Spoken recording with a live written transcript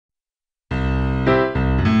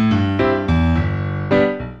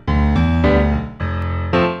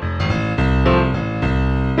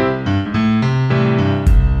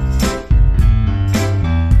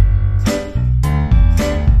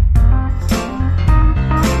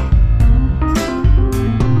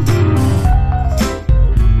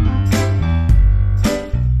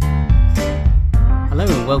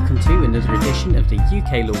of the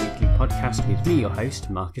UK Law Weekly podcast with me, your host,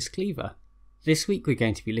 Marcus Cleaver. This week we're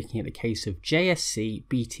going to be looking at the case of JSC,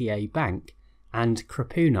 BTA Bank and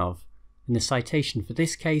Khrapunov, and the citation for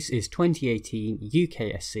this case is 2018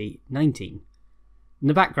 UKSC 19. And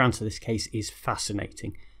the background to this case is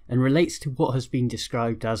fascinating and relates to what has been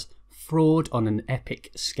described as fraud on an epic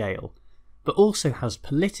scale, but also has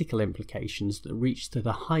political implications that reach to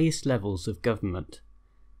the highest levels of government.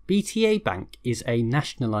 BTA Bank is a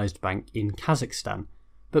nationalised bank in Kazakhstan,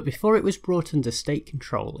 but before it was brought under state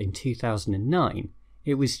control in 2009,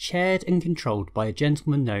 it was chaired and controlled by a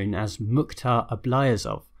gentleman known as Mukhtar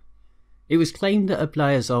Ablyazov. It was claimed that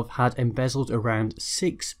Ablyazov had embezzled around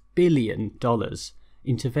 $6 billion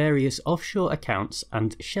into various offshore accounts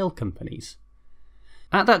and shell companies.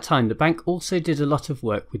 At that time, the bank also did a lot of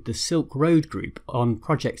work with the Silk Road Group on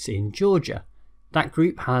projects in Georgia. That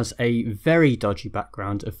group has a very dodgy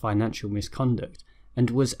background of financial misconduct and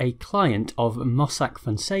was a client of Mossack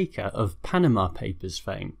Fonseca of Panama Papers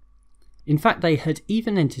fame. In fact, they had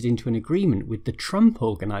even entered into an agreement with the Trump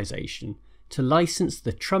Organization to license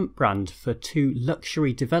the Trump brand for 2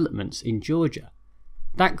 luxury developments in Georgia.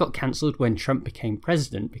 That got cancelled when Trump became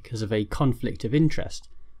president because of a conflict of interest,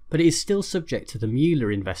 but it is still subject to the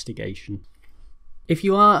Mueller investigation. If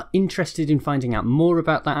you are interested in finding out more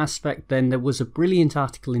about that aspect, then there was a brilliant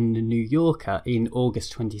article in the New Yorker in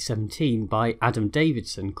August 2017 by Adam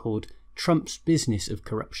Davidson called Trump's Business of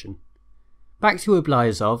Corruption. Back to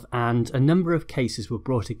Ablyazov, and a number of cases were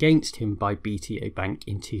brought against him by BTA Bank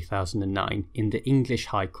in 2009 in the English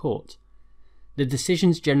High Court. The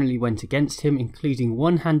decisions generally went against him, including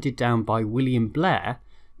one handed down by William Blair,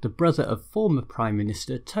 the brother of former Prime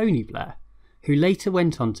Minister Tony Blair, who later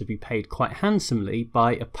went on to be paid quite handsomely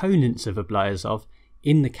by opponents of Ablyazov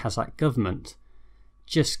in the Kazakh government.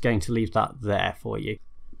 Just going to leave that there for you.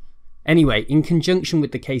 Anyway, in conjunction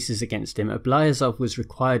with the cases against him, Ablyazov was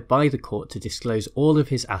required by the court to disclose all of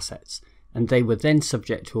his assets, and they were then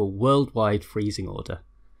subject to a worldwide freezing order.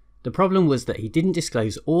 The problem was that he didn't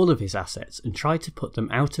disclose all of his assets and tried to put them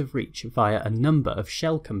out of reach via a number of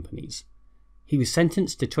shell companies. He was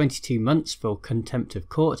sentenced to 22 months for contempt of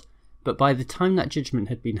court, but by the time that judgment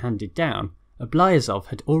had been handed down, Ablyazov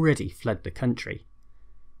had already fled the country.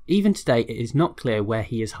 Even today, it is not clear where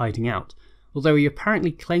he is hiding out, although he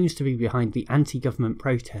apparently claims to be behind the anti-government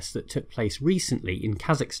protests that took place recently in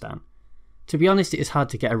Kazakhstan. To be honest, it is hard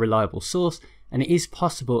to get a reliable source, and it is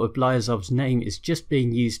possible Ablyazov's name is just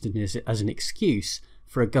being used as an excuse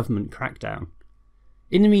for a government crackdown.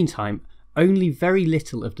 In the meantime, only very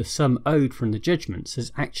little of the sum owed from the judgments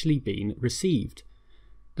has actually been received.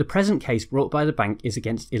 The present case brought by the bank is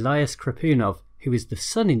against Elias Khrapunov, who is the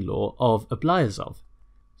son-in-law of Ablyazov.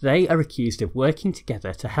 They are accused of working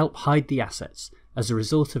together to help hide the assets as a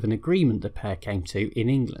result of an agreement the pair came to in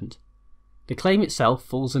England. The claim itself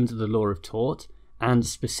falls under the law of tort, and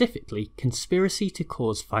specifically conspiracy to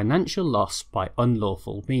cause financial loss by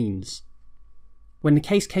unlawful means. When the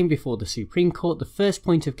case came before the Supreme Court, the first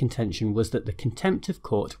point of contention was that the contempt of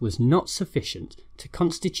court was not sufficient to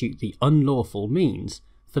constitute the unlawful means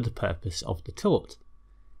for the purpose of the tort.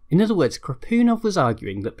 In other words, Khrapunov was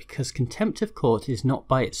arguing that because contempt of court is not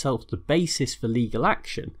by itself the basis for legal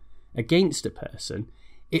action against a person,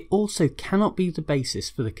 it also cannot be the basis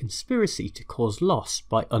for the conspiracy to cause loss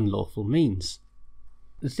by unlawful means.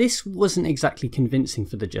 This wasn't exactly convincing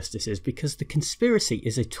for the justices because the conspiracy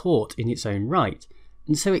is a tort in its own right,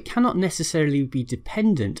 and so it cannot necessarily be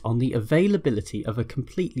dependent on the availability of a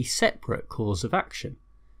completely separate cause of action.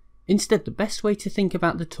 Instead, the best way to think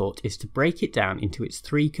about the tort is to break it down into its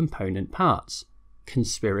 3 component parts: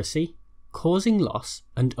 conspiracy, causing loss,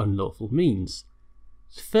 and unlawful means.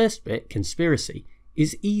 The first bit, conspiracy,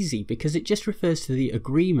 is easy because it just refers to the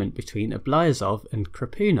agreement between Ablyazov and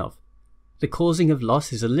Khrapunov. The causing of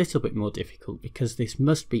loss is a little bit more difficult because this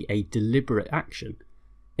must be a deliberate action.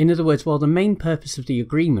 In other words, while the main purpose of the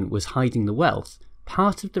agreement was hiding the wealth,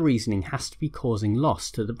 part of the reasoning has to be causing loss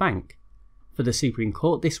to the bank. For the Supreme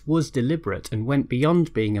Court, this was deliberate and went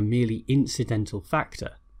beyond being a merely incidental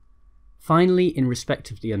factor. Finally, in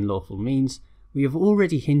respect of the unlawful means, we have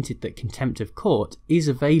already hinted that contempt of court is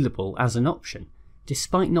available as an option,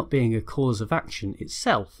 despite not being a cause of action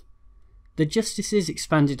itself. The justices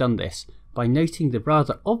expanded on this by noting the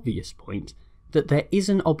rather obvious point that there is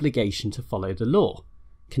an obligation to follow the law.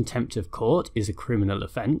 Contempt of court is a criminal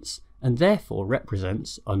offence and therefore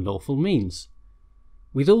represents unlawful means.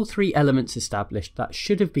 With all 3 elements established, that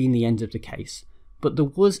should have been the end of the case, but there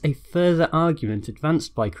was a further argument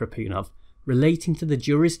advanced by Khrapunov relating to the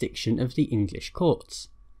jurisdiction of the English courts.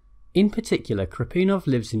 In particular, Khrapunov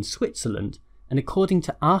lives in Switzerland, and according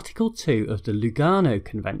to Article 2 of the Lugano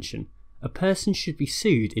Convention, a person should be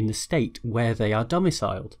sued in the state where they are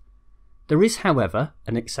domiciled. There is, however,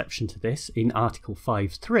 an exception to this in Article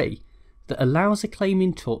 5.3 that allows a claim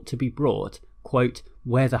in tort to be brought, quote,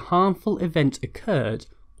 where the harmful event occurred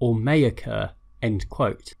or may occur, end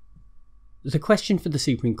quote. The question for the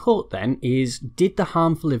Supreme Court then is, did the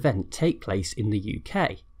harmful event take place in the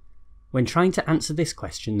UK? When trying to answer this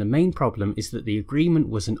question, the main problem is that the agreement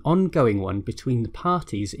was an ongoing one between the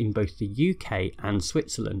parties in both the UK and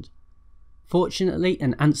Switzerland. Fortunately,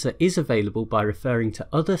 an answer is available by referring to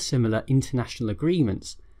other similar international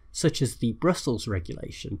agreements, such as the Brussels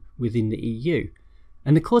regulation within the EU,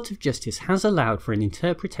 and the Court of Justice has allowed for an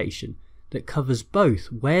interpretation that covers both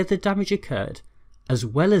where the damage occurred as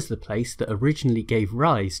well as the place that originally gave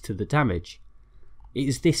rise to the damage. It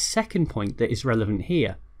is this second point that is relevant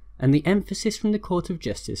here, and the emphasis from the Court of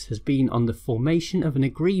Justice has been on the formation of an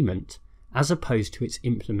agreement as opposed to its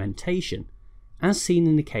implementation, as seen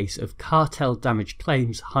in the case of cartel damage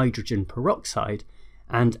claims hydrogen peroxide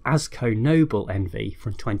and Asco Noble NV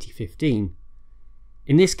from 2015.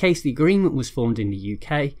 In this case, the agreement was formed in the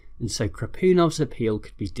UK, and so Khrapunov's appeal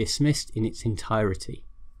could be dismissed in its entirety.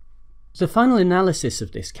 The final analysis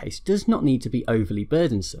of this case does not need to be overly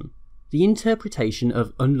burdensome. The interpretation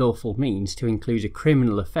of unlawful means to include a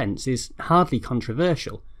criminal offence is hardly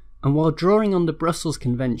controversial, and while drawing on the Brussels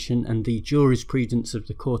Convention and the jurisprudence of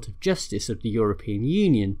the Court of Justice of the European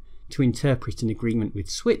Union to interpret an agreement with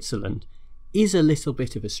Switzerland is a little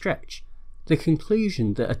bit of a stretch, the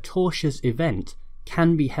conclusion that a tortious event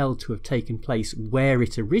can be held to have taken place where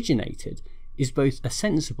it originated is both a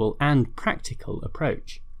sensible and practical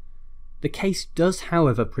approach. The case does,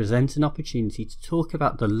 however, present an opportunity to talk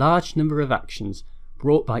about the large number of actions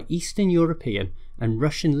brought by Eastern European and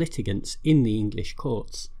Russian litigants in the English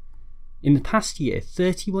courts. In the past year,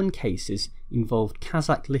 31 cases involved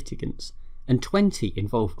Kazakh litigants and 20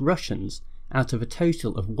 involved Russians out of a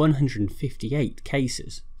total of 158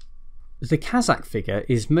 cases. The Kazakh figure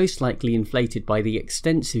is most likely inflated by the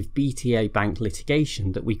extensive BTA bank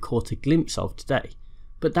litigation that we caught a glimpse of today,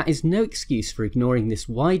 but that is no excuse for ignoring this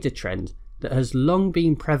wider trend that has long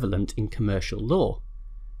been prevalent in commercial law.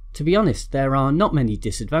 To be honest, there are not many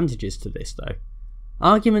disadvantages to this though.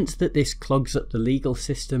 Arguments that this clogs up the legal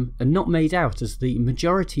system are not made out, as the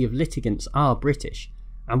majority of litigants are British,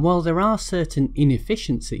 and while there are certain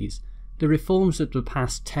inefficiencies, the reforms of the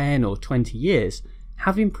past 10 or 20 years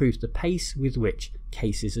have improved the pace with which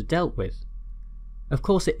cases are dealt with. Of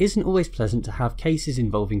course, it isn't always pleasant to have cases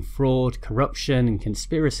involving fraud, corruption and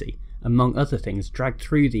conspiracy, among other things, dragged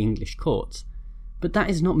through the English courts, but that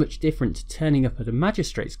is not much different to turning up at a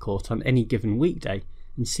magistrate's court on any given weekday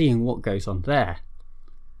and seeing what goes on there.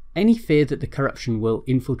 Any fear that the corruption will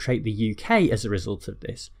infiltrate the UK as a result of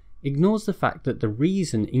this ignores the fact that the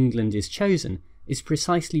reason England is chosen is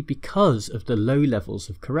precisely because of the low levels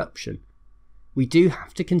of corruption. We do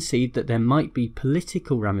have to concede that there might be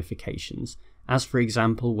political ramifications, as for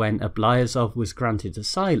example when Ablyazov was granted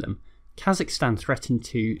asylum, Kazakhstan threatened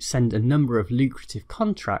to send a number of lucrative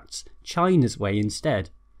contracts China's way instead.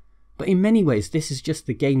 But in many ways this is just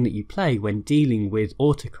the game that you play when dealing with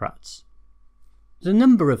autocrats. The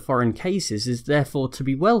number of foreign cases is therefore to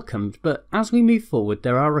be welcomed, but as we move forward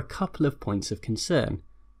there are a couple of points of concern.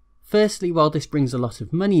 Firstly, while this brings a lot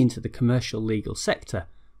of money into the commercial legal sector,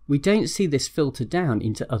 we don't see this filter down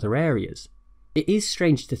into other areas. It is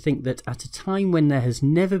strange to think that at a time when there has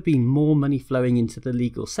never been more money flowing into the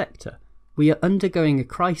legal sector, we are undergoing a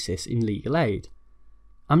crisis in legal aid.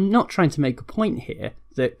 I'm not trying to make a point here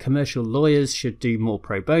that commercial lawyers should do more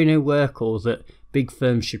pro bono work or that big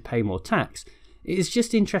firms should pay more tax. It is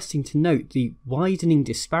just interesting to note the widening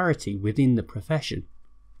disparity within the profession.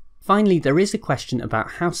 Finally, there is a question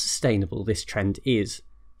about how sustainable this trend is.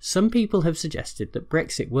 Some people have suggested that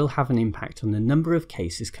Brexit will have an impact on the number of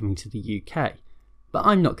cases coming to the UK, but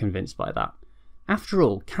I'm not convinced by that. After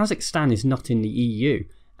all, Kazakhstan is not in the EU,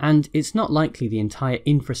 and it's not likely the entire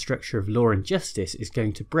infrastructure of law and justice is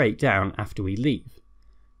going to break down after we leave.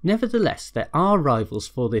 Nevertheless, there are rivals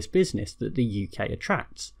for this business that the UK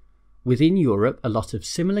attracts. Within Europe, a lot of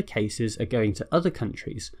similar cases are going to other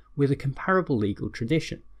countries with a comparable legal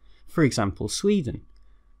tradition, for example Sweden.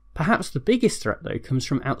 Perhaps the biggest threat though comes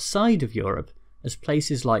from outside of Europe, as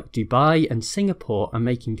places like Dubai and Singapore are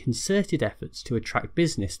making concerted efforts to attract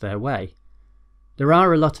business their way. There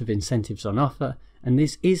are a lot of incentives on offer, and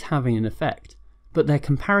this is having an effect, but their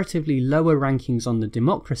comparatively lower rankings on the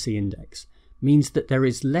democracy index means that there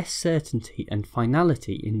is less certainty and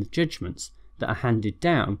finality in the judgments that are handed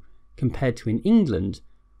down compared to in England,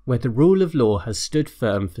 where the rule of law has stood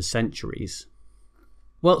firm for centuries.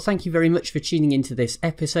 Well, thank you very much for tuning into this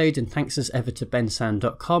episode, and thanks as ever to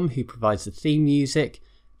bensound.com who provides the theme music.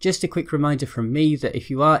 Just a quick reminder from me that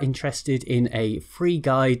if you are interested in a free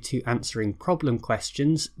guide to answering problem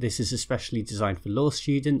questions, this is especially designed for law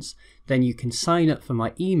students, then you can sign up for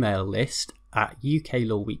my email list at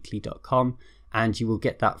uklawweekly.com, and you will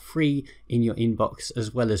get that free in your inbox,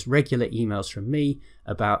 as well as regular emails from me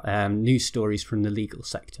about news stories from the legal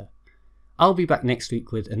sector. I'll be back next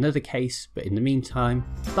week with another case, but in the meantime,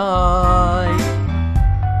 bye!